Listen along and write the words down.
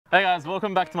Hey guys,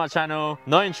 welcome back to my channel.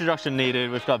 No introduction needed.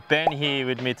 We've got Ben here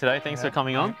with me today. Thanks for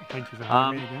coming on. Thank you for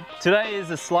having me again. Today is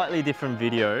a slightly different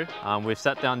video. We've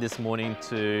sat down this morning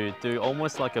to do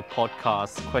almost like a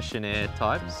podcast questionnaire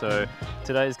type. So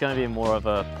today is going to be more of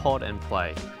a pod and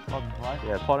play. Pod and play?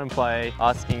 Yeah, pod and play,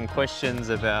 asking questions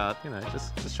about,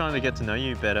 just trying to get to know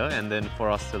you better and then for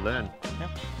us to learn. Yep,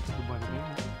 that's a good way to do it.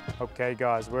 Okay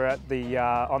guys, we're at the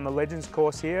on the Legends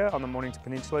course here on the Mornington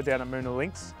Peninsula down at Moonah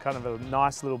Links. Kind of a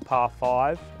nice little par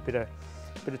 5, bit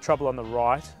of trouble on the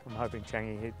right. I'm hoping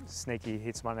Changi sneaky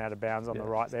hits one out of bounds on the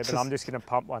right there, but I'm just going to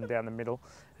pump one down the middle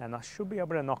and I should be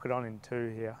able to knock it on in 2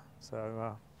 here.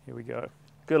 So here we go.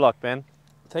 Good luck, Ben.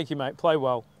 Thank you, mate. Play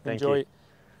well. Enjoy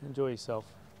yourself.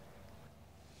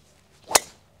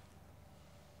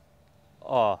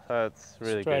 Oh, that's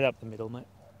really good. Straight up the middle, mate.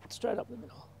 Straight up the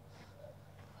middle.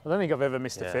 I don't think I've ever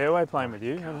missed a fairway playing with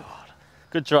you.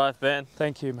 Good drive, Ben.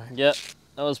 Thank you, mate. Yep,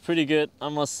 that was pretty good, I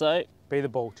must say. Be the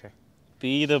ball, check.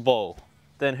 Be the ball.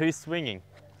 Then who's swinging?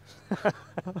 All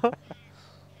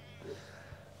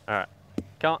right,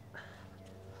 come on.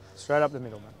 Straight up the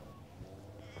middle,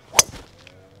 mate.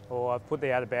 Oh, I've put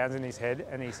the out of bounds in his head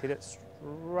and he's hit it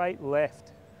straight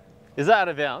left. Is that out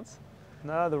of bounds?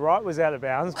 No, the right was out of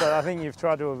bounds, but I think you've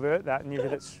tried to avert that and you've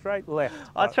hit it straight left.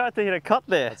 I tried to hit a cut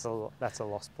there. That's a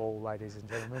lost ball, ladies and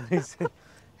gentlemen.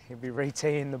 He'll be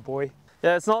re-teeing the boy.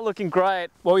 Yeah, it's not looking great.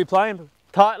 What are you playing?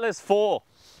 Titleist 4.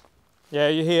 Yeah,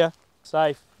 you're here.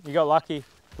 Safe. You got lucky.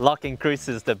 Luck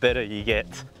increases the better you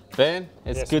get. Ben,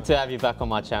 it's good to have you back on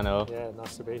my channel. Yeah,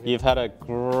 nice to be here. You've had a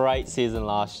great season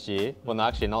last year. Well, no,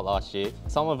 actually not last year.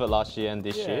 Some of it last year and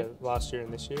this year. Last year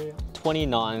and this year, yeah.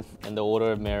 29th in the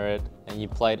order of merit, and you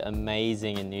played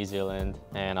amazing in New Zealand.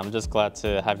 And I'm just glad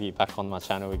to have you back on my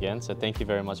channel again. So thank you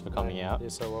very much for coming out. You're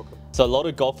so welcome. So a lot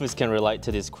of golfers can relate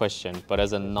to this question, but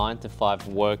as a 9 to 5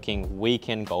 working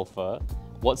weekend golfer,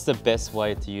 what's the best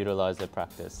way to utilize their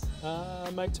practice?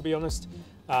 Mate, to be honest,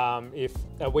 if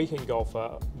a weekend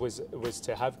golfer was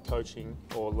to have coaching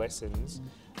or lessons,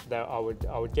 that I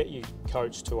would get your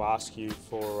coach to ask you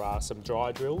for some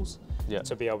dry drills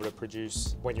to be able to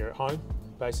produce when you're at home,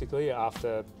 basically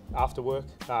after work,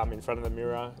 in front of the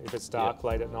mirror if it's dark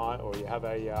late at night, or you have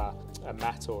a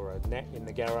mat or a net in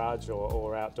the garage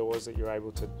or outdoors that you're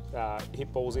able to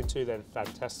hit balls into, then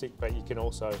fantastic. But you can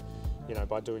also,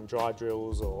 by doing dry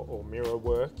drills or mirror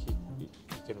work, you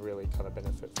can really kind of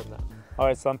benefit from that. All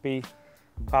right, Slumpy,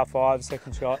 par 5,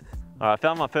 second shot. All right,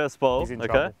 found my first ball. He's in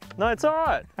trouble. No, it's all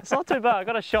right. It's not too bad. I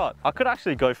got a shot. I could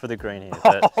actually go for the green here.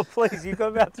 But Oh, please, you've got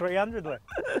about 300 left.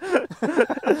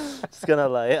 just gonna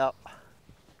lay up.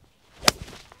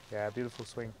 Yeah, beautiful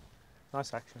swing.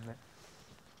 Nice action there.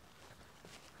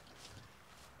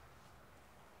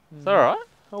 It's all right.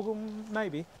 Oh, well,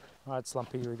 maybe. All right,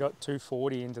 Slumpy, we got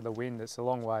 240 into the wind. It's a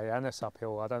long way and it's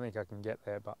uphill. I don't think I can get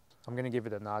there, but I'm going to give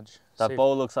it a nudge. That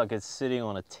ball looks like it's sitting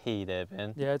on a tee there,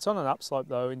 Ben. Yeah, it's on an upslope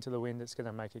though into the wind. It's going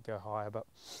to make it go higher, but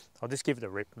I'll just give it a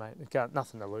rip, mate. You've got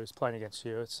nothing to lose playing against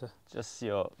you. It's just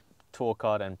your tour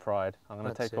card and pride. I'm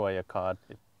going to take away your card.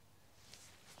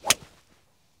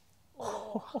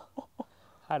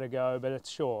 Had a go, but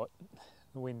it's short.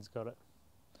 The wind's got it.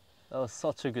 That was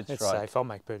such a good strike. It's safe. I'll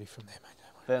make birdie from there, mate.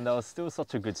 Ben, that was still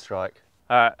such a good strike.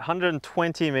 All right,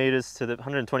 120 meters to the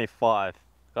 125.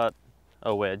 Got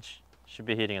a wedge. Should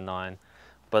be hitting a 9,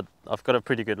 but I've got a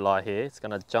pretty good lie here. It's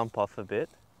going to jump off a bit.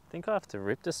 I think I have to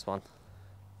rip this one.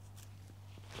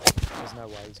 There's no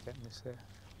way he's getting this there.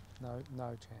 No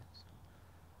chance.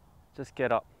 Just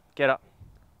get up. Get up.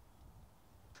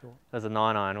 Sure. There's a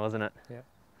 9-iron, wasn't it? Yeah.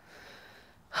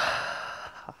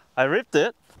 I ripped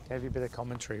it. Gave you a bit of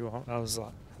commentary. Well, I was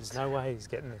like, there's no way he's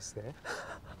getting this there.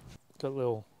 Got a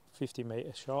little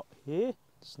 50-meter shot here.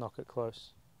 Just knock it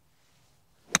close.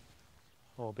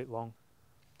 Oh, a bit long.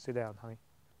 Sit down, honey.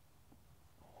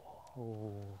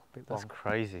 Oh, a bit long. That's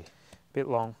crazy. Bit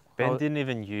long. Ben didn't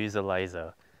even use a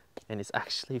laser, and it's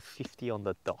actually 50 on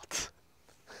the dot.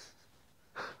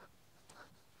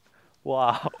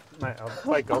 Wow. Mate, I've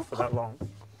played golf for that long.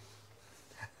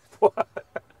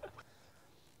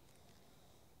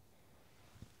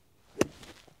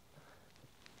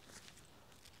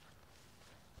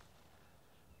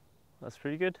 That's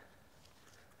pretty good.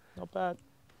 Not bad.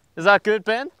 Is that good,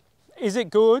 Ben? Is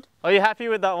it good? Are you happy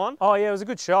with that one? Oh yeah, it was a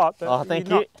good shot. But oh, thank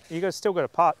you. You still got a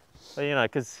putt. Well,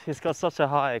 because he's got such a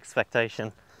high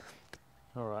expectation.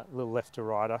 All right, a little left to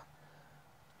righter.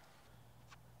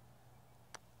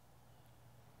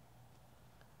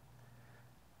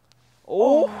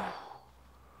 Oh!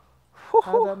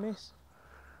 How did that miss?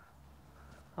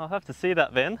 I'll have to see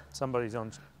that, Ben. Somebody's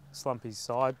on Slumpy's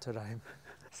side today.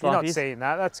 Slumpy's? You're not seeing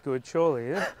that. That's good, surely,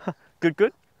 is it? Good,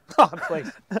 good. Oh,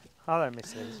 please. I don't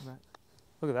miss these, mate.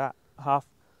 Look at that. Half.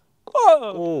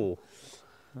 Oh!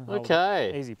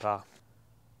 Okay. Easy par.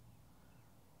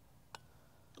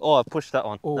 Oh, I pushed that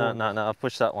one. Oh, No, I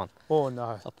pushed that one. Oh,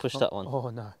 no. I pushed that one. Oh,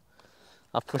 no.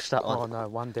 I pushed that one. Oh, no.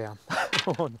 One down.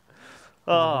 Oh, no.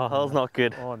 Oh, that was not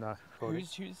good. Oh, no.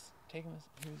 Who's taking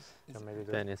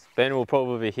this? Ben will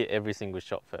probably hit every single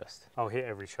shot first. I'll hit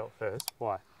every shot first.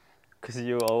 Why? Because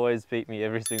you always beat me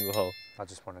every single hole. I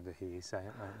just wanted to hear you say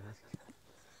it,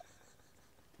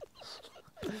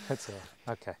 mate. That's it.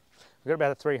 Okay. We've got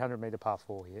about a 300-metre par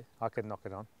 4 here. I can knock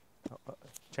it on.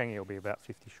 Changi will be about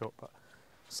 50 short, but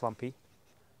slumpy.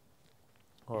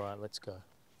 All right, let's go.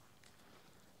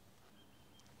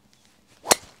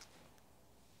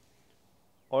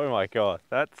 Oh my God,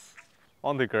 that's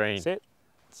on the green. That's it.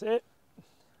 That's it.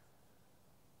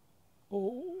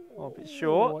 Oh, a bit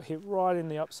short. Oh, hit right in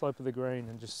the upslope of the green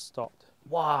and just stopped.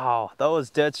 Wow, that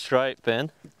was dead straight,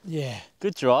 Ben. Yeah.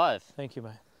 Good drive. Thank you,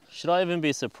 mate. Should I even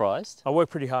be surprised? I work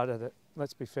pretty hard at it,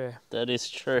 let's be fair. That is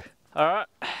true. All right,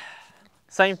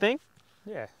 same thing?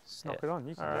 Yeah, just knock it on.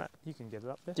 You can get it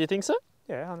up there. Do you think so?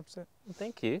 Yeah, 100%.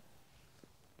 Thank you.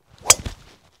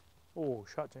 Oh,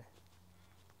 shot, Jay.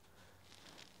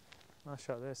 Nice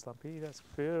shot there, Slumpy. That's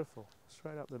beautiful.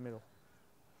 Straight up the middle.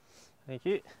 Thank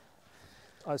you.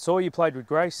 I saw you played with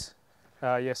Grace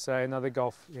yesterday, another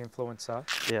golf influencer.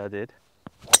 Yeah, I did.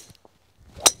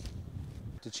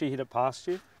 Did she hit it past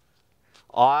you?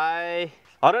 I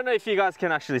don't know if you guys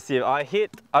can actually see it. He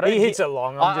hits it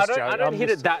long. I don't hit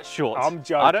it that short. I'm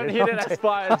joking. I don't hit it as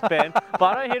far as Ben, but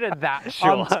I don't hit it that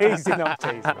short. I'm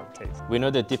teasing. We know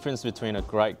the difference between a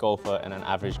great golfer and an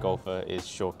average golfer is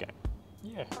short game.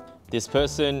 Yeah. This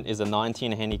person is a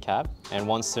 19 handicap and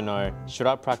wants to know, should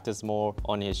I practice more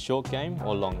on his short game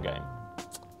or long game?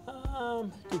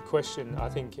 Good question. I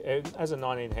think as a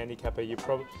 19 handicapper, he's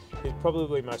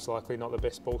probably most likely not the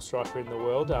best ball striker in the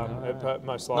world.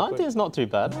 Most likely. 19 is not too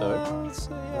bad though.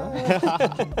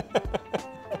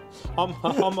 I'm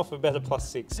off about a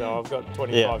 +6, so I've got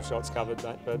 25 shots covered,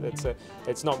 mate. But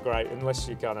it's not great unless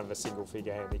you're kind of a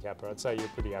single-figure handicapper. I'd say you're a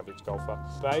pretty average golfer.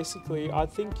 Basically, I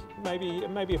think maybe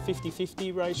a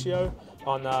 50-50 ratio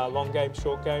on long game,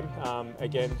 short game.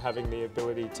 Again, having the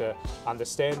ability to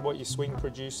understand what your swing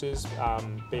produces,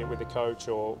 be it with a coach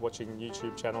or watching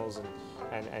YouTube channels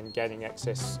and gaining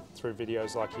access through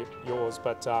videos like yours.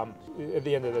 But at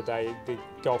the end of the day, the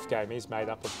golf game is made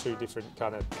up of two different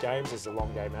kind of games. There's the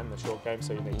long game and the short game,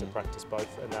 so you need to practice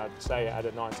both. And I'd say at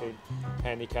a 19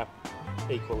 handicap,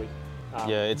 equally.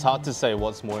 Yeah, it's hard to say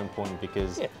what's more important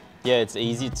because it's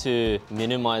easy to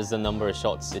minimize the number of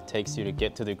shots it takes you to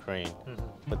get to the green.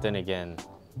 But then again,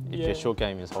 if your short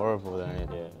game is horrible, then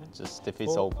it just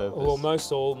defeats the whole purpose. Well,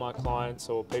 most all my clients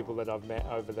or people that I've met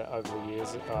over the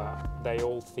years, they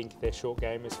all think their short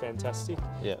game is fantastic.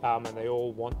 And they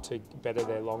all want to better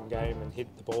their long game and hit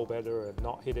the ball better and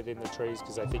not hit it in the trees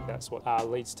because they think that's what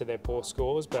leads to their poor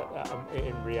scores. But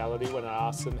in reality, when I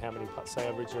ask them how many putts they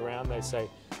average around, they say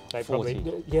they 40.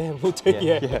 probably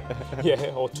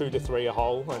or 2 to 3 a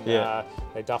hole, and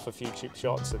they duff a few chip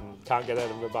shots and can't get out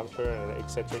of the bunker, and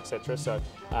etc. etc. So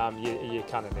you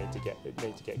kind of need to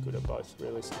get good at both,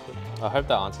 realistically. I hope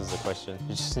that answers the question.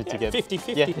 You just need to get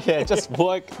 50-50. Just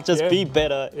work, be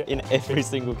better in every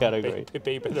single category.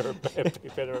 Be better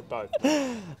at both.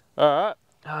 All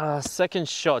right, second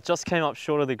shot just came up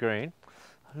short of the green.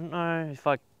 I don't know if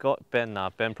I got Ben. Nah,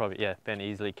 Ben probably, Ben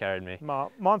easily carried me.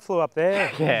 Mine flew up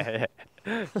there.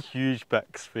 Huge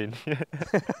backspin.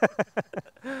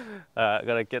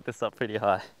 Gotta get this up pretty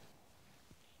high.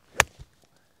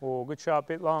 Oh, good shot, a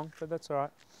bit long, but that's all right.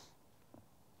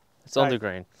 It's on the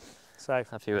green. Safe.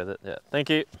 Happy with it, Thank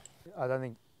you. I don't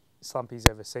think Slumpy's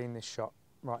ever seen this shot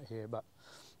right here, but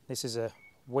this is a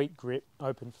weak grip,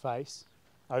 open face,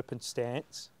 open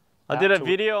stance. I did a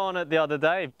video on it the other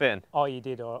day, Ben. Oh, you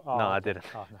did? Oh, no, I didn't.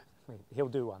 Oh, no. He'll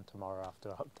do one tomorrow after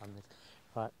I've done this.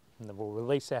 Right, and then we'll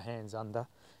release our hands under,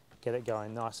 get it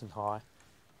going nice and high.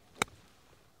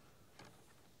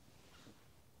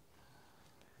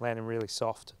 Landing really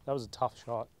soft. That was a tough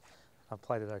shot. I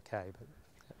played it okay, but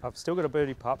I've still got a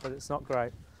birdie putt, but it's not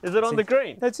great. Is it on the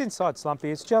green? It's inside Slumpy.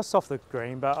 It's just off the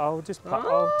green, but I'll just putt,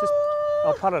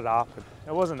 I'll putt it up.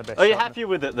 It wasn't the best shot. Are you happy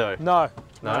with it though? No.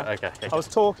 Okay. I was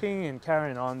talking and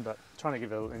carrying on, but trying to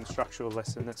give an instructional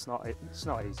lesson. It's not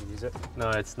easy, is it? No,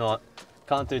 it's not.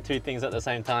 Can't do two things at the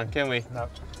same time, can we? No.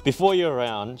 Before you're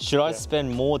around, should I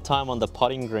spend more time on the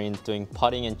putting greens doing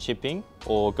putting and chipping,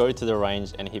 or go to the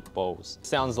range and hit balls?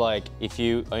 Sounds like if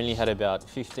you only had about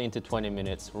 15 to 20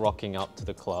 minutes rocking up to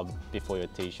the club before your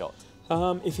tee shot.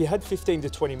 If you had 15 to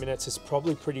 20 minutes, it's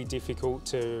probably pretty difficult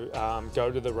to go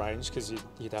to the range because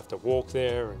you'd have to walk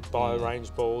there and buy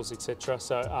range balls, etc.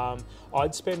 So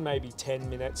I'd spend maybe 10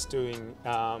 minutes doing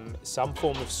some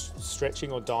form of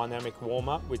stretching or dynamic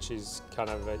warm-up, which is kind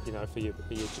of, for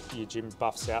your gym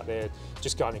buffs out there,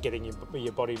 just kind of getting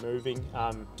your body moving,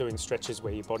 doing stretches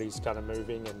where your body's kind of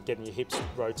moving and getting your hips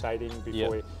rotating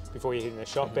before you're hitting a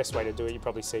shot. Best way to do it, you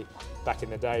probably see back in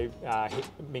the day,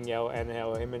 Miguel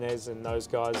Angel Jimenez and those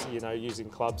guys, using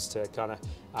clubs to kind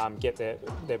of get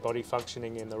their body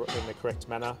functioning in the correct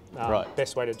manner. Right.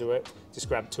 Best way to do it, just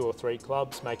grab 2 or 3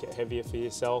 clubs, make it heavier for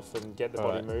yourself and get the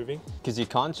body moving. Because you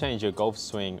can't change your golf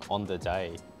swing on the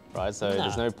day, right? So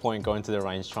there's no point going to the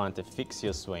range trying to fix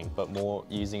your swing, but more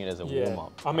using it as a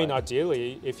warm-up. I mean,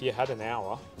 ideally, if you had an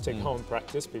hour to go and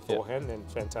practice beforehand, then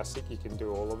fantastic, you can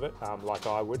do all of it. Like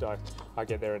I would, I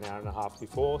get there an hour and a half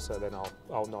before, so then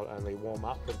I'll not only warm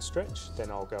up and stretch,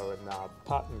 then I'll go and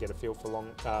putt and get a feel for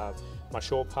my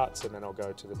short putts, and then I'll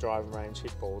go to the driving range,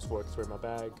 hit balls, work through my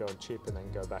bag, go and chip, and then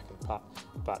go back and putt.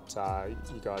 But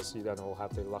you guys, you don't all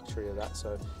have the luxury of that.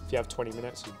 So if you have 20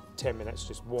 minutes, 10 minutes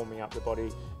just warming up the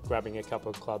body, grabbing a couple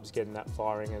of clubs, getting that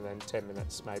firing, and then 10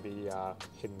 minutes maybe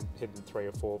hitting 3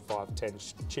 or 4, 5, 10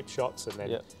 chip shots, and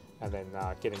then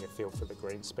getting a feel for the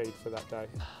green speed for that day.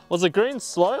 Was the green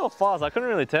slow or fast? I couldn't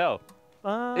really tell.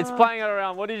 It's playing at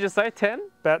around, what did you say, 10?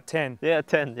 About 10. Yeah,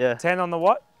 10, yeah. 10 on the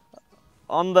what?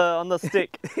 On the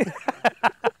stick.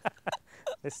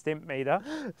 The stimp meter.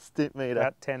 Stimp meter.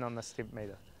 About 10 on the stimp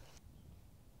meter.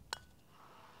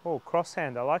 Oh,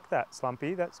 crosshand, I like that,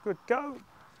 Slumpy. That's good. Go!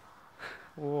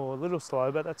 Oh, a little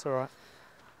slow, but that's all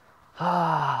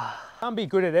right. Can't be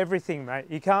good at everything, mate.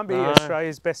 You can't be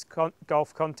Australia's best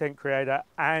golf content creator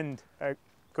and a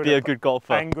good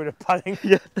golfer. And good at putting.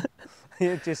 Yeah.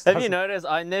 Have you noticed,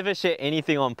 I never share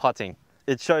anything on putting.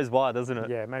 It shows why, doesn't it?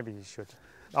 Yeah, maybe you should.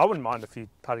 I wouldn't mind a few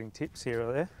putting tips here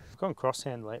or there. I've gone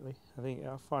crosshand lately.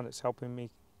 I find it's helping me.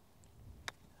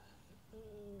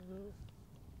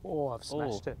 Oh, I've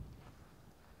smashed it.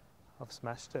 I've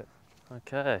smashed it.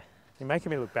 Okay. You're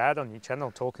making me look bad on your channel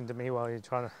talking to me while you're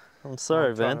trying to. I'm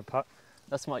sorry, Ben. To putt.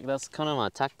 That's kind of my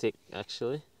tactic,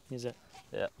 actually. Is it?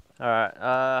 Yeah. All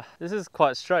right. This is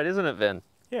quite straight, isn't it, Ben?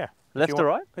 Yeah. Left to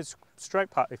right? It's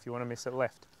straight putt if you want to miss it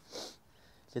left.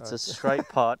 It's a straight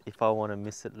putt if I want to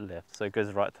miss it left. So it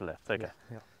goes right to left. Okay.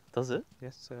 Yeah. Does it?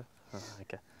 Yes, sir. Oh,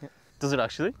 okay. Yeah. Does it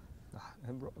actually?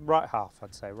 Right half,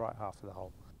 I'd say. Right half of the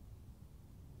hole.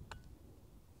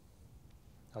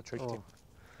 I tricked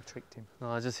him. No,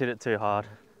 I just hit it too hard.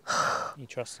 You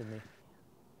trusted me.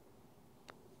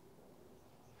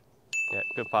 Yeah,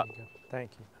 good putt.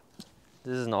 Thank you.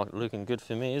 This is not looking good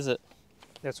for me, is it?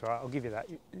 That's all right. I'll give you that.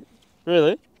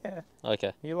 Really? Yeah.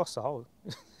 Okay. You lost the hole.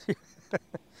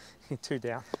 You're 2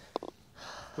 down.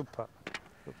 Good putt.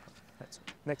 Good putt. That's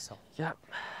it. Next hole. Yep.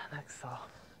 Next hole.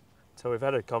 So we've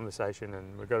had a conversation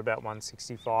and we've got about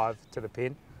 165 to the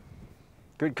pin.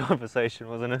 Good conversation,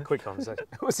 wasn't it? Quick conversation.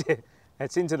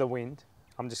 It's into the wind.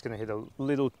 I'm just going to hit a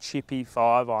little chippy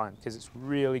 5-iron because it's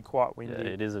really quite windy. Yeah,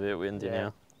 it is a bit windy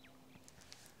now.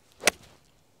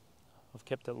 I've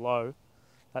kept it low.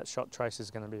 That shot trace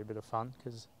is going to be a bit of fun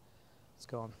because it's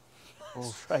gone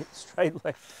straight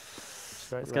left.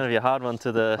 It's going to be a hard one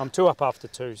to the... I'm 2 up after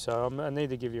 2, so I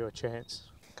need to give you a chance.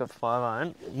 Got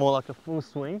 5-iron, more like a full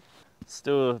swing.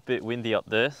 Still a bit windy up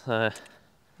there, so...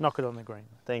 Knock it on the green.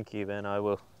 Thank you, Ben, I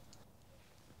will.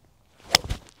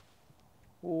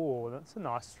 Oh, that's a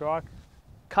nice strike.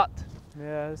 Cut.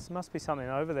 Yeah, this must be something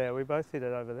over there. We both hit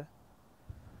it over there.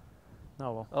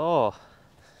 Oh well. Oh.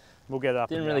 We'll get it up.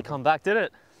 Didn't really come back, did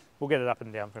it? We'll get it up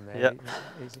and down from there. Yep.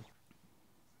 Easy.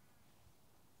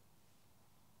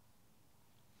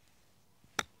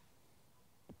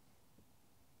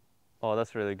 Oh,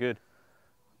 that's really good.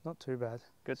 Not too bad.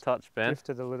 Good touch, Ben.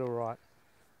 Drifted a little right.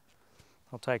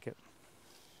 I'll take it.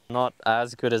 Not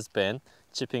as good as Ben,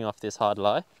 chipping off this hard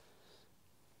lie.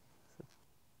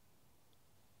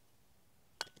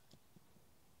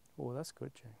 Oh, that's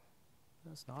good, Jay.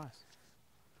 That's nice.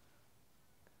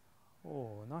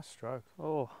 Oh, nice stroke.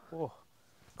 Oh,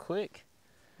 quick.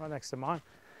 Right next to mine.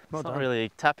 It's not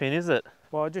really tapping, is it?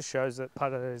 Well, it just shows that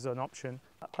putter is an option.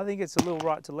 I think it's a little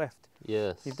right to left.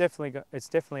 Yes. You've definitely got. It's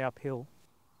definitely uphill.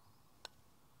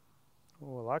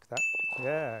 Oh, I like that.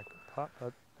 Yeah, good putt,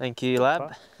 bud. Thank you,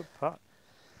 lab. Good putt.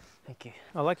 Thank you.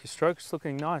 I like your strokes,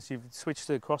 looking nice. You've switched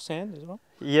to the crosshand as well?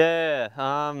 Yeah,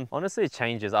 honestly it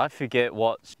changes. I forget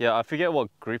what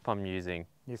grip I'm using.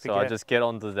 You forget. So I just get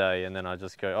on the day and then I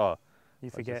just go, oh. You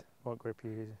forget what grip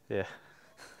you're using. Yeah.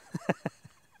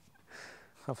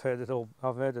 I've heard it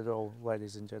all,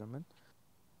 ladies and gentlemen.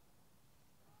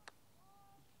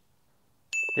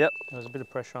 Yep. There was a bit of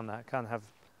pressure on that. Can't have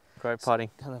Great putting.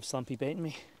 Slumpy beating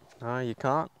me. No, you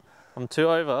can't. I'm 2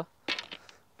 over.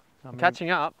 I'm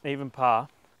catching up. Even par.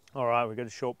 All right, we've got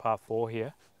a short par 4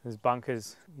 here. There's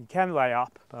bunkers. You can lay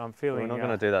up, but I'm feeling... We're not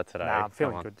going to do that today. Nah, I'm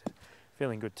feeling good.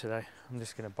 Feeling good today. I'm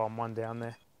just going to bomb one down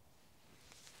there.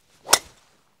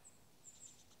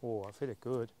 Oh, I've hit it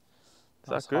good. Is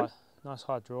that good? Nice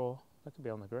high draw. That could be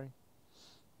on the green.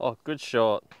 Oh, good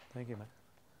shot. Thank you, mate.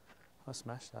 I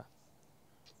smashed that.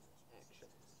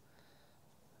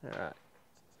 All right.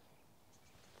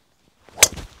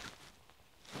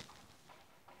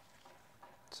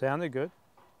 Sounded good.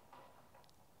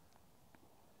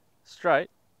 Straight.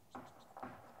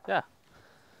 Yeah.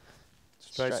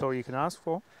 Straight's all you can ask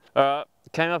for.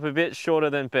 Came up a bit shorter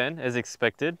than Ben, as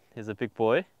expected. He's a big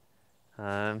boy.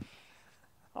 Aren't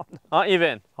you,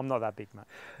 Ben? I'm not that big, mate.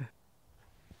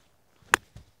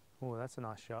 Oh, that's a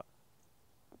nice shot.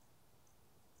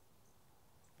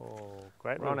 Oh,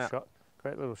 great little shot.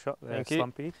 Great little shot there, Thank you.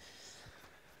 Slumpy.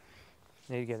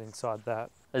 Need to get inside that.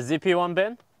 A zippy one,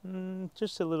 Ben?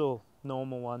 Just a little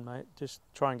normal one, mate. Just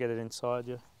try and get it inside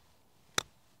you.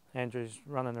 Andrew's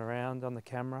running around on the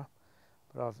camera.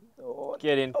 But I've...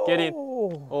 Get in, get in.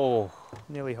 Oh.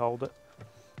 Nearly hold it.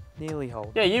 Nearly hold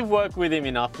it. Yeah, you've worked with him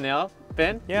enough now,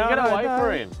 Ben. Yeah, you gotta wait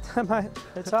for him. Mate,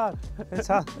 it's hard. It's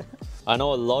hard. I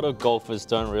know a lot of golfers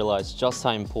don't realise just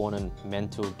how important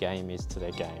mental game is to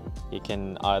their game. It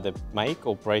can either make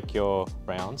or break your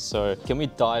rounds. So can we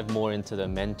dive more into the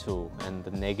mental and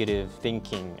the negative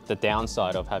thinking, the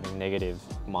downside of having negative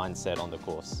mindset on the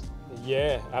course?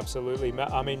 Yeah, absolutely.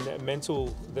 I mean, the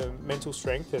mental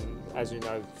strength, and as you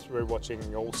know, through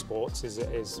watching all sports,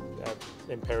 is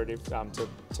imperative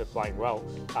to playing well.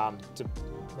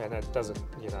 And it doesn't,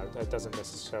 it doesn't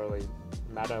necessarily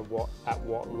matter at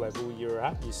what level you're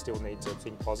at. You still need to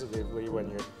think positively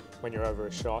when you're over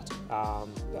a shot.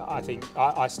 I think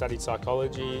I studied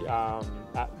psychology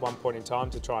at one point in time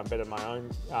to try and better my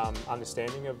own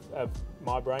understanding of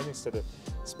my brain, instead of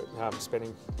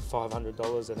spending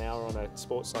 $500 an hour on a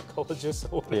sports psychologist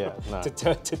or whatever, to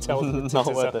tell them.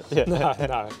 Not worth it. Yeah.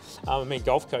 No. I mean,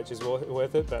 golf coach is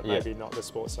worth it, but maybe not the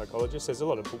sports psychologist. There's a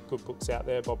lot of good books out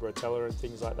there, Bob Rotella and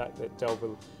things like that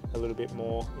delve a little bit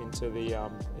more into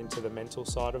the mental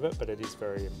side of it. But it is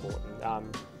very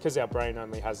important because our brain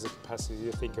only has the capacity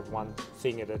to think of one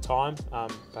thing at a time.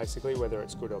 Basically, whether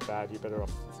it's good or bad, you're better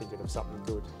off thinking of something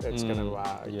good. It's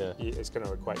going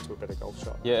to equate to a better golf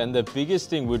shot. Yeah, and the biggest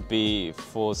thing would be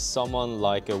for someone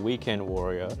like a weekend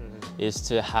warrior is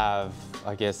to have,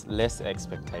 I guess, less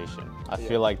expectation. I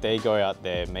feel like they go out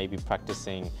there maybe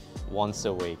practicing once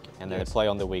a week and then they play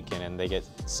on the weekend and they get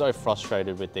so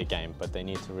frustrated with their game, but they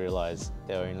need to realize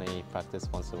they only practice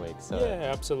once a week. So yeah,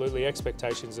 absolutely.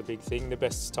 Expectation's a big thing. The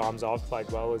best times I've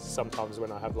played well is sometimes when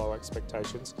I have low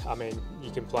expectations. I mean,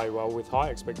 you can play well with high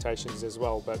expectations as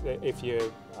well, but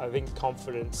I think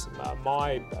confidence,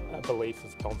 my belief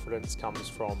of confidence comes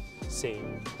from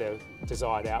seeing the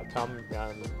desired outcome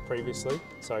previously.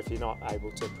 So if you're not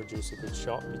able to produce a good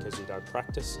shot because you don't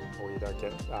practice or you don't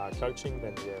get coaching,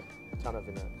 then you're kind of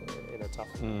in a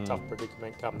tough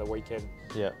predicament come the weekend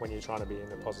when you're trying to be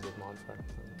in a positive mind frame.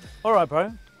 All right,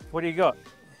 bro. What do you got?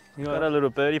 You got a little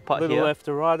birdie putt here. Little left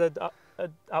to right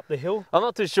up the hill. I'm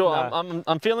not too sure. No.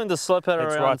 I'm feeling the slope at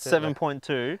around right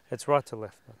 7.2. It's right to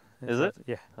left. Is it?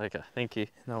 Yeah. Okay, thank you.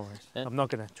 No worries. Yeah. I'm not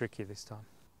going to trick you this time.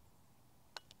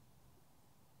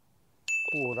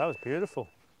 Oh, that was beautiful.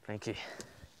 Thank you.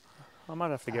 I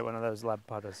might have to get one of those lab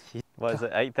putters. What is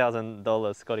it,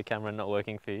 $8,000 Scotty Cameron not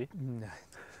working for you? No.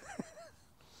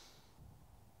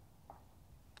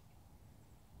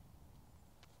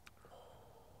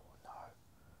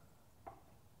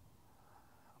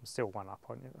 I'm still one up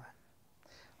on you though.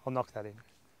 I'll knock that in.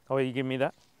 Oh, will you give me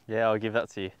that? Yeah, I'll give that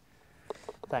to you.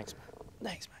 Thanks, mate.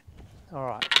 Thanks, mate. All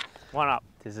right, one up.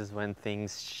 This is when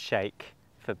things shake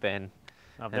for Ben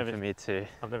and for me too.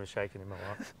 I've never shaken in my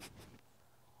life.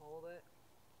 Hold it.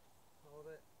 Hold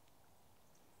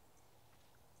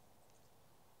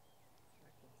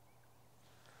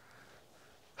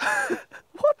it.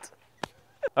 What?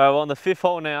 All right, well, on the 5th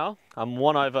hole now. I'm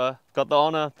 1 over. Got the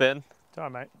honour, Ben. Sorry,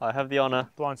 mate. I have the honour.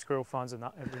 Blind squirrel finds a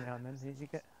nut every now and then. Here you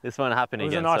get. This won't happen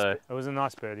again. It was a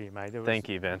nice birdie you made. Thank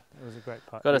you, Ben. It was a great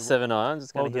putt. Got a 7 iron. I'm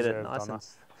just going to hit it nice and...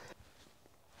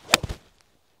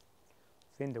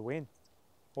 Thin to win.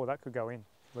 Oh, that could go in,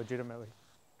 legitimately.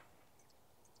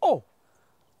 Oh!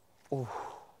 Oh.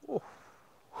 Oh.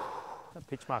 That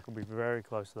pitch mark will be very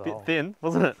close to the hole. Bit thin,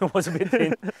 wasn't it? It was a bit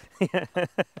thin.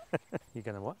 You're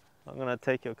going to what? I'm going to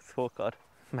take your scorecard.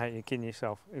 Mate, you're kidding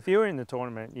yourself. If you were in the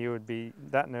tournament, you would be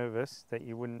that nervous that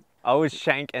you wouldn't. I would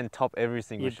shank and top every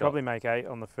single You'd shot. probably make 8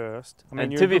 on the first. I mean,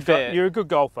 And you're to a be good fair, you're a good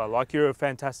golfer. Like, you're a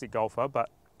fantastic golfer, but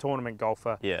tournament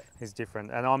golfer yeah, is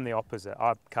different. And I'm the opposite.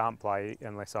 I can't play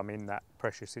unless I'm in that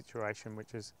pressure situation,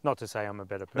 which is not to say I'm a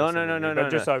better person. But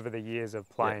just over the years of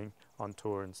playing on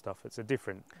tour and stuff, it's a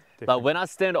different. But when I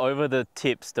stand over the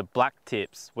tips, the black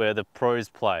tips where the pros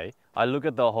play, I look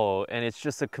at the hole and it's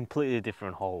just a completely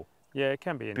different hole. Yeah, it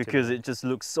can be because it just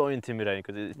looks so intimidating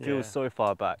because it feels so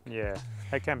far back. Yeah,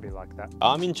 it can be like that.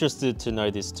 I'm interested to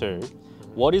know this too.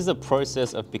 What is the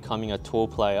process of becoming a tour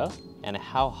player and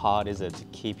how hard is it to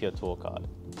keep your tour card?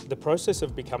 The process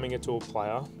of becoming a tour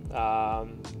player,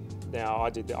 now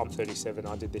I'm 37,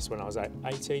 I did this when I was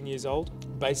 18 years old.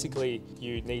 Basically,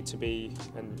 you need to be,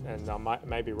 and I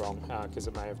may be wrong because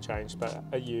it may have changed,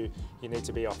 but you need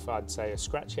to be off, I'd say, a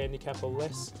scratch handicap or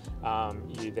less.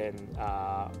 You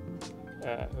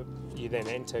then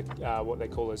enter what they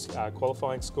call as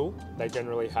qualifying school. They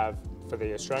generally have, for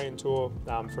the Australian Tour,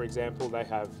 for example, they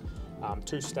have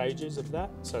 2 stages of that.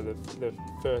 So the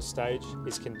first stage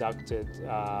is conducted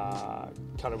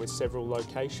kind of with several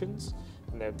locations,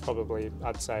 and they're probably,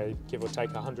 I'd say, give or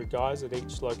take 100 guys at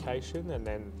each location, and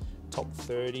then top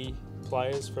 30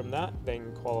 players from that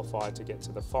then qualify to get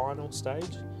to the final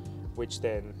stage, which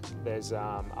then there's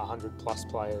 100 plus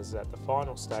players at the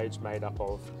final stage made up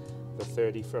of the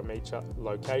 30 from each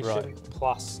location,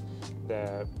 plus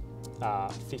the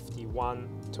 51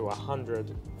 to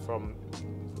 100 from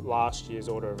last year's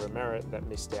Order of Merit that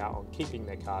missed out on keeping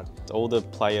their card. All the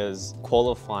players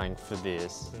qualifying for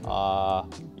this are,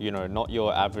 you know, not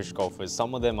your average golfers.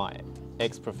 Some of them are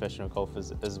ex-professional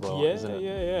golfers as well, isn't it?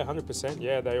 Yeah, 100%.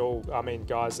 Yeah, they all, I mean,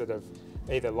 guys that have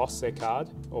either lost their card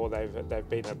or they've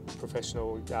been a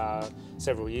professional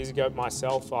several years ago.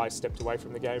 Myself, I stepped away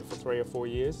from the game for 3 or 4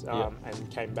 years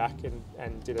and came back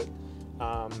and did it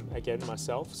again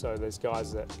myself. So there's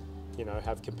guys that, you know,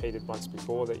 have competed once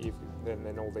before that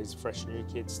then all these fresh new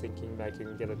kids thinking they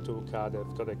can get a tour card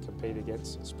they've got to compete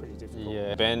against. It's pretty difficult.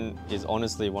 Yeah, Ben is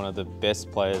honestly one of the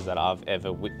best players that I've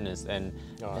ever witnessed and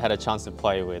had a chance to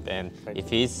play with. And if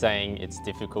he's saying it's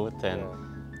difficult, then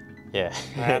yeah.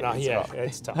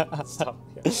 It's tough. It's tough.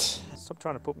 Yeah. Stop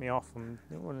trying to put me off.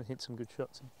 I want to hit some good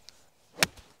shots.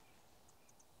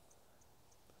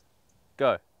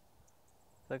 Go. Is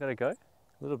that got to go? A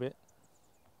little bit.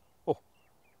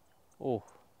 Oh,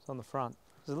 it's on the front.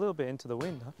 It's a little bit into the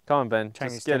wind, huh? Come on, Ben.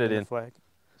 Just get it in. Flag.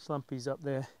 Slumpy's up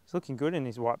there. He's looking good in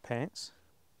his white pants.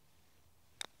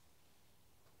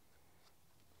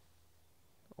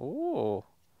 Oh.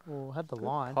 Oh, had the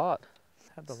line. Putt.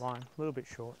 Had the line. A little bit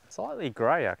short. Slightly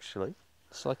grey, actually.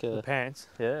 It's like the pants.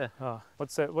 Yeah. Oh,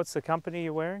 what's the company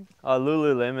you're wearing?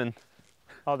 Lululemon.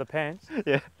 Oh, the pants.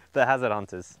 Yeah. The Hazard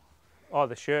Hunters. Oh,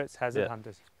 the shirts, Hazard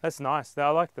Hunters. That's nice. I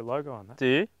like the logo on that. Do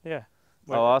you? Yeah.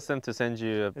 I'll ask them to send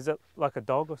you a... Is it like a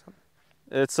dog or something?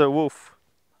 It's a wolf.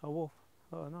 A wolf.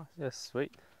 Oh, nice. Yes,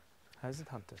 sweet. Hazard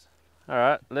Hunters. All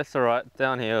right, left or right,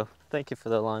 downhill. Thank you for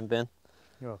the line, Ben.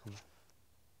 You're welcome.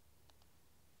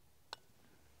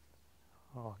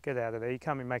 Oh, get out of there. You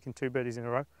can't be making 2 birdies in a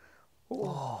row.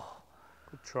 Oh,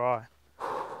 good try.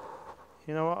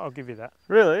 You know what? I'll give you that.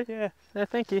 Really? Yeah. Yeah,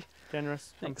 thank you.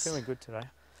 Generous. Thanks. I'm feeling good today.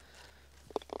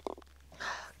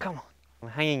 Come on. I'm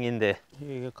hanging in there.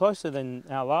 You're closer than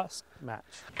our last match.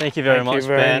 Thank you very much, Ben.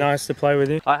 Very nice to play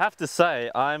with you. I have to say,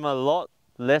 I'm a lot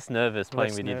less nervous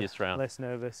playing with you this round. Less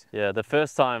nervous. Yeah, the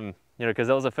first time, you know, because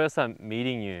that was the first time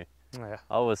meeting you. Yeah.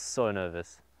 I was so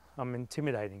nervous. I'm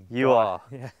intimidating. You are.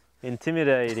 Yeah.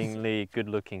 Intimidatingly good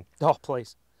looking. Oh,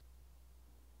 please.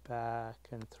 Back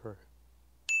and through.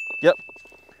 Yep.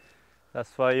 That's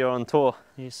why you're on tour.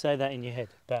 You say that in your head.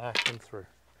 Back and through.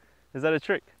 Is that a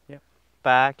trick? Yep.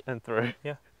 Back and through.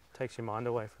 Yeah. Takes your mind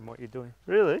away from what you're doing.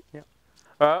 Really? Yep.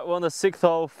 All right, we're on the 6th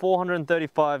hole,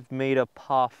 435 metre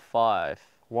par 5.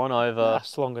 1 over.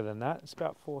 It's longer than that. It's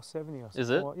about 470 or something. Is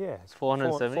it? Yeah. It's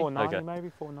 470? 490 okay.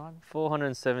 Maybe, 490.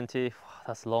 470.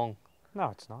 That's long. No,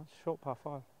 it's not. It's short par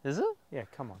 5. Is it? Yeah,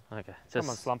 come on. Okay. Come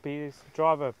on, Slumpy.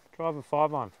 Drive a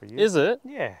 5-iron for you. Is it?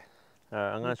 Yeah. All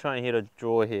right, I'm going to try and hit a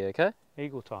draw here, okay?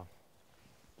 Eagle time.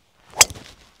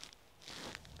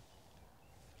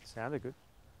 Sounded good.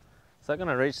 Is that going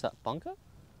to reach that bunker?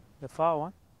 The far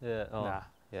one? Yeah. Oh, nah.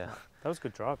 Yeah. That was a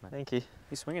good drive, man. Thank you.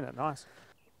 You're swinging it nice.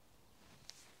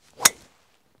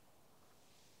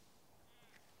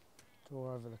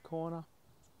 Draw over the corner.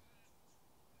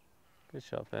 Good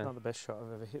shot, Ben. Not the best shot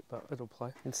I've ever hit, but it'll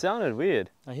play. It sounded weird.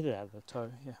 I hit it out of the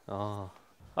toe, yeah. Oh.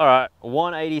 All right,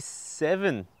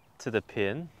 187 to the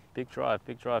pin. Big drive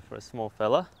for a small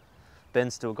fella. Ben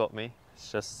still got me.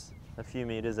 It's just a few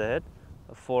meters ahead.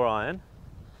 a 4-iron.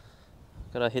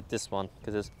 Gotta hit this one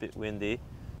because it's a bit windy.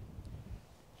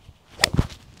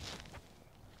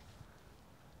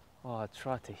 Oh, I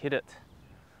tried to hit it.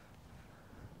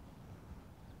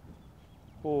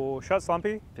 Oh, shot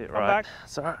slumpy. Bit Come right. back.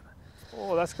 It's all right.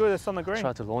 Oh, that's good. It's on the green.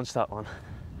 Tried to launch that one.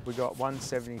 We got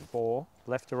 174,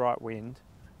 left to right wind,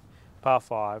 par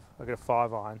 5. I got a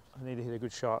 5-iron. I need to hit a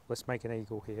good shot. Let's make an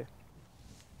eagle here.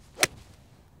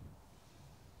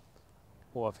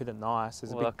 Oh, I've hit it nice.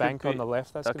 There's a big bank on the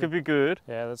left. That could be good.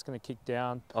 Yeah, that's going to kick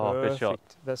down. Oh, good shot.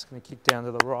 That's going to kick down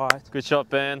to the right. Good shot,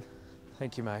 Ben.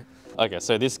 Thank you, mate. Okay,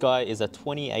 so this guy is a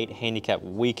 28 handicap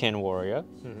weekend warrior.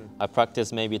 I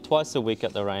practice maybe twice a week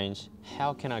at the range.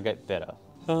 How can I get better?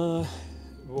 Well,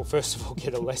 first of all,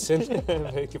 get a lesson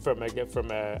from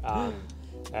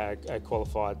a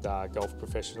qualified golf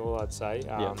professional, I'd say,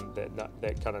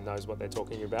 that kind of knows what they're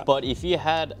talking about. But if you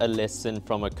had a lesson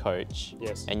from a coach,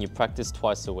 yes, and you practice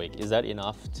twice a week, is that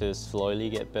enough to slowly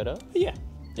get better? Yeah,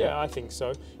 I think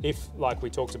so. If, like we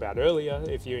talked about earlier,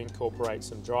 if you incorporate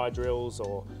some dry drills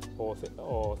or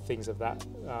things of that,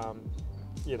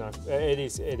 you know,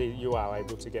 you are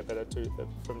able to get better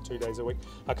from 2 days a week.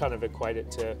 I kind of equate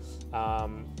it to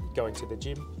going to the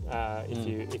gym.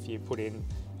 If you put in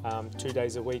 2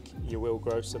 days a week, you will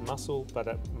grow some muscle, but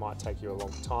it might take you a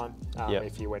long time.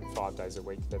 If you went 5 days a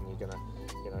week, then you're gonna,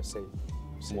 you know, see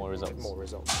more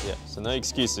results. Yeah, so no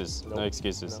excuses, Nope. no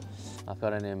excuses. Nope. I've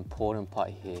got an important putt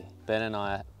here. Ben and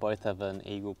I both have an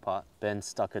eagle putt. Ben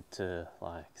stuck it to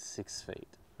like 6 feet.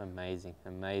 Amazing,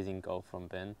 amazing goal from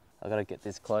Ben. I gotta get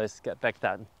this close, get back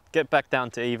down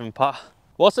to even putt.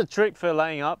 What's the trick for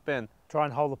laying up, Ben? Try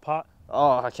and hold the putt.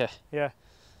 Oh, okay. Yeah,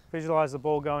 visualize the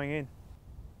ball going in.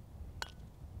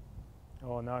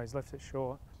 Oh no, he's left it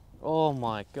short. Oh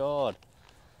my God.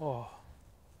 Oh,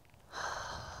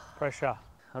 pressure.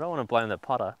 I don't want to blame the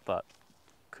putter, but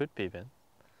could be, Ben.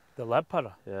 The lab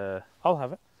putter. Yeah. I'll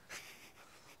have it.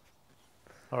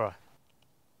 All right.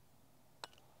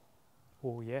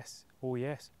 Oh yes. Oh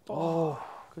yes. Oh,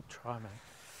 good try, mate.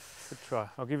 Good try.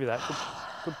 I'll give you that.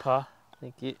 Good par.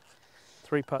 Thank you.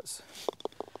 3 putts.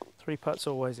 3 putts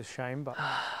always a shame, but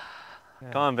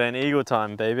yeah. Come on, Ben. Eagle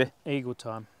time, baby. Eagle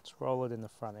time. Let's roll it in the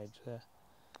front edge there.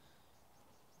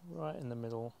 Right in the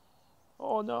middle.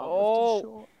 Oh no, left it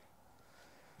short.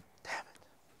 Damn it.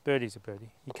 Birdie's a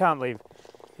birdie. You can't leave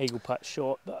eagle putt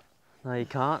short, but No, you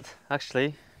can't.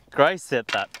 Actually, Grace said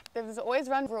that. There's always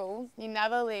one rule, you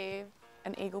never leave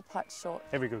an eagle putt short.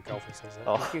 every good golfer says that.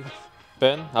 Oh.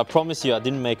 Ben, I promise you I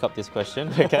didn't make up this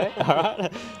question, okay? All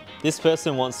right? This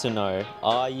person wants to know,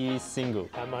 are you single?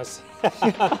 Am I?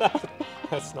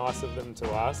 That's nice of them to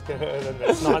ask, and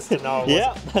it's nice to know.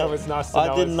 That was nice to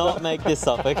know. I did not make this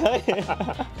up, okay?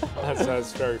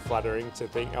 That's very flattering to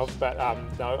think of, but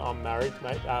no, I'm married,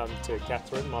 mate, to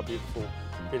Catherine, my beautiful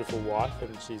wife,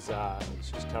 and she's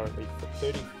currently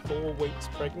 34 weeks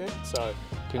pregnant. So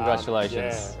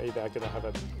congratulations. Yeah, either going to have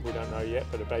we don't know yet,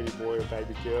 but a baby boy or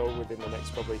baby girl within the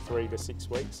next probably 3 to 6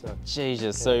 weeks. So.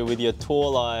 Jesus, yeah. So with your tour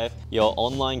life, your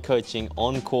online coaching,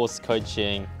 on-course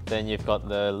coaching, then you've got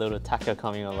the little tacker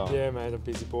coming along. Yeah, mate, a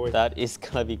busy boy. That is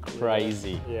gonna be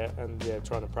crazy. Yeah, and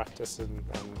trying to practice and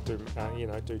do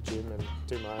do gym and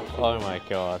do my own thing. Oh my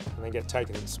God. And then get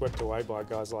taken and swept away by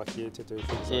guys like you to do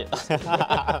things Yeah.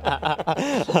 like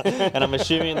this. And I'm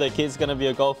assuming the kid's gonna be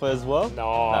a golfer as well?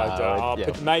 No, yeah.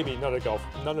 but maybe not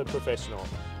a professional.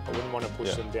 I wouldn't want to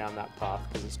push them down that path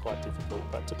because it's quite difficult.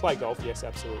 But to play golf, yes,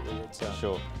 absolutely. It's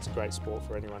a great sport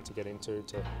for anyone to get into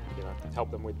to help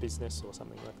them with business or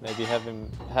something like that. Maybe have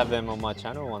them on my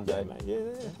channel one day. Yeah,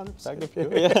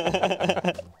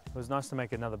 100%. It was nice to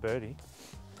make another birdie.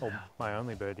 Or my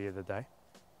only birdie of the day.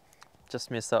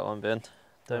 Just missed that one, Ben.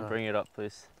 Don't bring it up,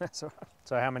 please. That's all right.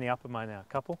 So how many up am I now?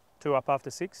 Couple? 2 up after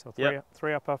 6? Or 3,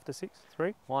 three up after 6?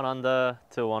 3? 1 under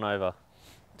to 1 over.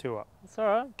 2 up. It's all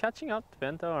right. Catching up,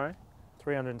 Ben. Don't worry.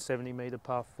 370 metre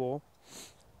par 4.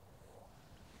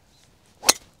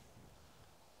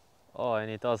 Oh,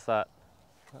 and he does that.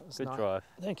 That was Good nice. drive.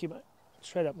 Thank you, mate.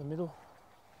 Straight up the middle.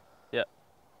 Yep.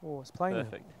 Oh, it's playing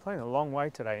a long way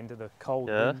today into the cold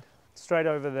Yeah. wind. Straight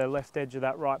over the left edge of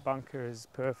that right bunker is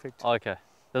perfect. Okay.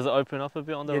 Does it open up a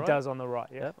bit on the right? It does on the right,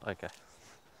 yeah. Yep. Okay.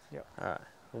 Yep. All right.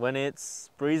 When it's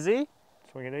breezy,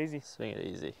 Swing it easy. swing it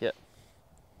easy. Yep.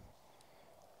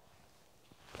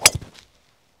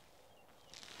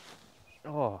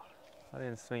 Oh, I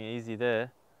didn't swing it easy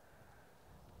there.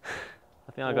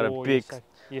 I think I got a big. I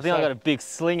think I got a big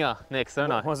slinger next,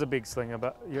 don't I? It was a big slinger,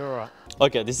 but you're all right.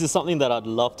 Okay, this is something that I'd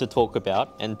love to talk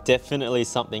about, and definitely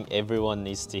something everyone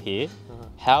needs to hear.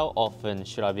 How often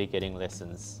should I be getting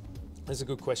lessons? That's a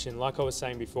good question. Like I was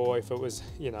saying before, if it was,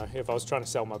 you know, if I was trying to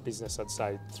sell my business, I'd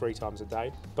say 3 times a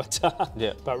day. But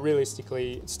Yeah. but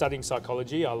realistically, studying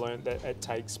psychology, I learned that it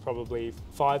takes probably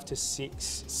 5 to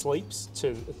 6 sleeps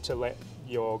to let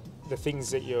the things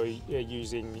that you're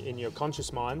using in your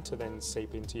conscious mind to then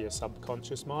seep into your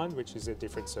subconscious mind, which is a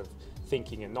difference of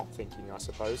thinking and not thinking, I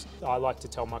suppose. I like to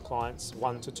tell my clients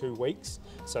 1 to 2 weeks,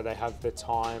 so they have the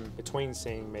time between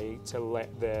seeing me to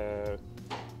let the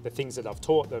things that I've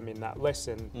taught them in that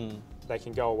lesson, they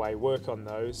can go away, work on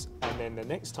those, and then the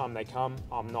next time they come,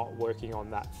 I'm not working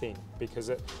on that thing, because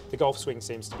the golf swing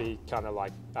seems to be kind of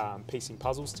like piecing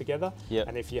puzzles together. Yep.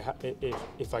 And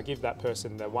if I give that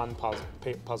person the one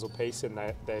puzzle piece and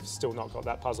they've still not got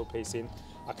that puzzle piece in,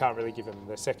 I can't really give them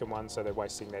the second one, so they're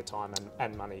wasting their time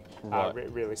and money,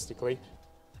 Right. Realistically.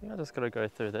 I think I just got to go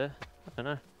through there. I don't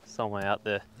know, somewhere out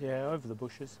there. Yeah, over the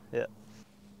bushes. Yeah.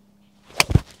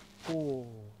 Oh,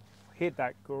 hit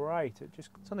that great. It's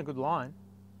on a good line.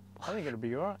 I think it'll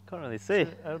be all right. Can't really see.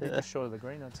 It'll be just short of the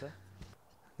green, I'd say.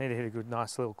 Need to hit a good,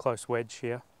 nice little close wedge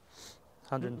here.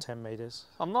 110 metres.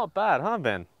 I'm not bad, huh,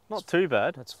 Ben? Not too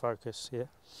bad. Let's focus, yeah.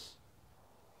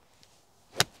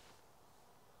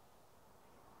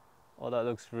 Oh, that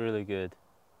looks really good.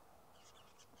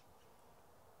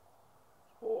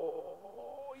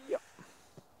 Oh, yep.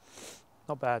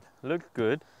 Not bad. Looked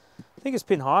good. I think it's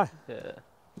pin high. Yeah.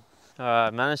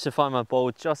 Alright, managed to find my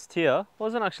ball just here.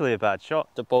 Wasn't actually a bad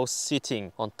shot. The ball's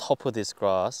sitting on top of this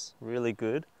grass. Really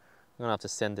good. I'm gonna have to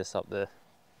send this up there.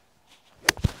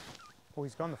 Oh,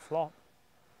 he's gone the flop.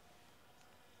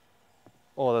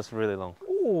 Oh, that's really long.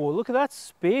 Oh, look at that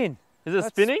spin. Is it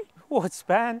spinning? Oh, it's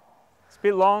span. It's a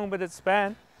bit long, but it's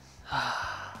span.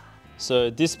 So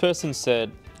this person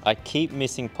said, I keep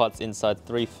missing putts inside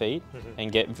 3 feet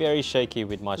and get very shaky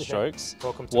with my strokes.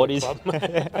 Welcome to What the is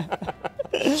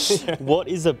club. what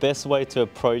is the best way to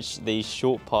approach these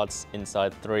short putts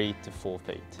inside 3 to 4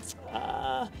 feet?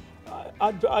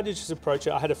 I'd just approach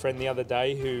it. I had a friend the other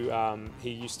day who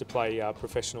he used to play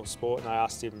professional sport, and I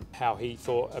asked him how he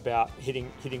thought about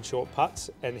hitting short putts,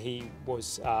 and he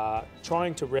was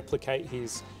trying to replicate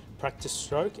his practice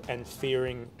stroke and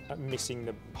fearing missing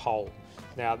the hole.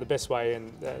 Now, the best way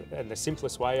and the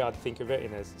simplest way I'd think of it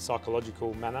in a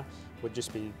psychological manner would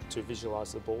just be to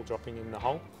visualise the ball dropping in the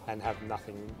hole and have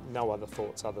no other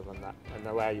thoughts other than that, and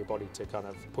allow your body to kind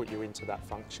of put you into that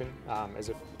function. As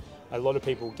if a lot of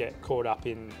people get caught up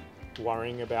in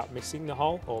worrying about missing the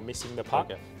hole or missing the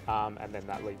putt, and then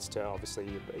that leads to obviously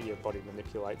your body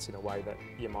manipulates in a way that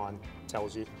your mind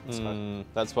tells you. So,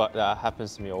 That's what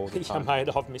happens to me all the time. yeah,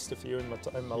 mate, I've missed a few in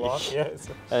my life. Yeah,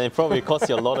 And it probably costs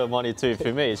you a lot of money too.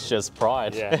 For me, it's just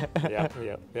pride. yeah.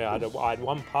 I had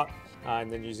one putt in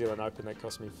the New Zealand Open that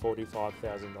cost me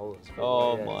 $45,000.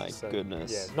 Oh yeah, my so,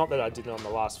 goodness. Yeah, not that I did it on the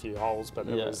last few holes, but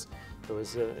Yeah. it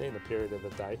was in a period of the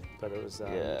day. But it was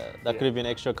That could have been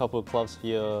extra couple of clubs for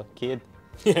your kid.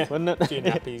 yeah, Wouldn't it? a few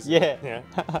nappies. Yeah.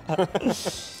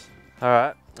 All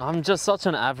right. I'm just such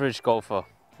an average golfer,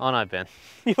 aren't I, Ben?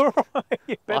 You're right.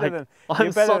 You're better than. I'm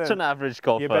you're better such than, an average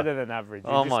golfer. You're better than average.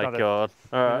 You're Oh just my not God.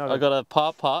 All right, not I got a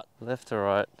par putt, left to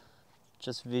right.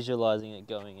 Just visualizing it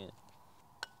going in.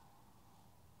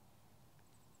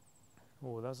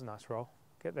 Oh, that was a nice roll.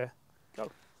 Get there. Go.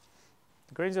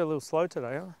 The greens are a little slow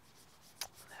today, aren't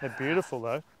they? They're beautiful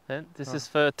though. Then this is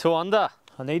for 2 under.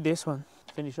 I need this one.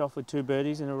 Finish off with 2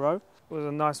 birdies in a row. It was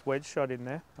a nice wedge shot in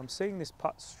there. I'm seeing this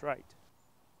putt straight.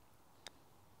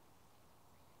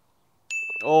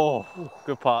 Oh,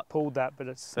 good putt. Pulled that, but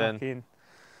it's snuck in.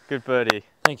 Good birdie.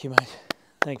 Thank you, mate.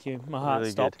 Thank you. My heart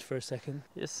Really stopped good. for a second.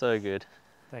 You're so good.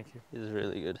 Thank you. He's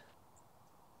really good.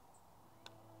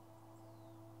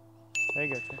 There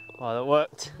you go, Tim. Oh, that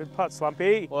worked. Good putt,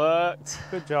 Slumpy. Worked.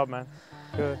 Good job, man.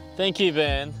 Good. Thank you,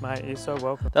 Ben. Mate, you're so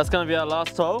welcome. That's going to be our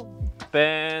last hole.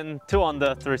 Ben, 2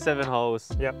 under through 7 holes.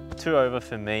 Yep. 2 over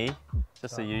for me,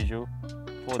 just the usual.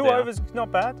 4 2 down. overs,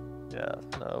 not bad. Yeah,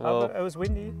 no, well, It was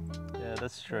windy. yeah,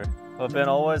 that's true. Well, Ben,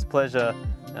 always a pleasure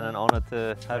and an honour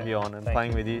to have you on and Thank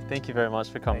playing you. with you. Thank you very much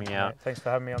for coming Thank you, out. mate. Thanks for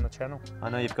having me on the channel. I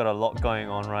know you've got a lot going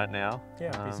on right now.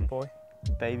 Yeah, busy boy.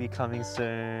 Baby coming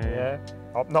soon. Yeah.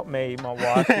 Oh, not me, my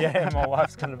wife. Yeah, my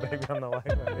wife's got a baby on the way.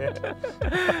 But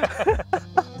yeah.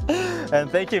 And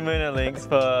thank you, Moonah Links,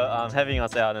 for having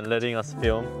us out and letting us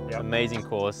film. Yep. Amazing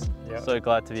course. Yep. So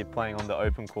glad to be playing on the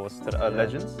open course today.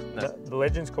 Legends? No. The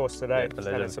Legends course today, Yeah, the and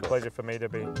Legends it's a course. pleasure for me to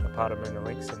be a part of Moonah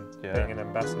Links and Yeah. being an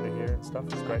ambassador here and stuff.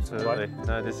 It's great to Absolutely. play.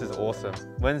 No, this is awesome.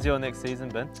 When's your next season,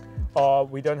 Ben?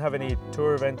 We don't have any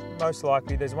tour event. Most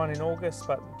likely there's one in August,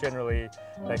 but generally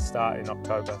they start in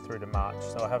October through to March.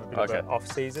 So I have a bit of an off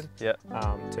season Yep.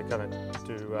 to kind of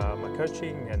do my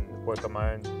coaching and work on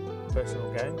my own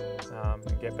personal gain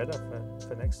and get better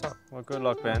for next time. Well, good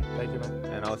luck, Ben. Thank you,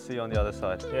 mate. And I'll see you on the other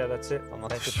side. Yeah, that's it. I'm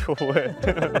not Thank you. sure where,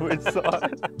 which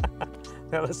side.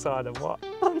 The other side of what?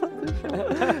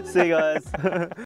 See you guys.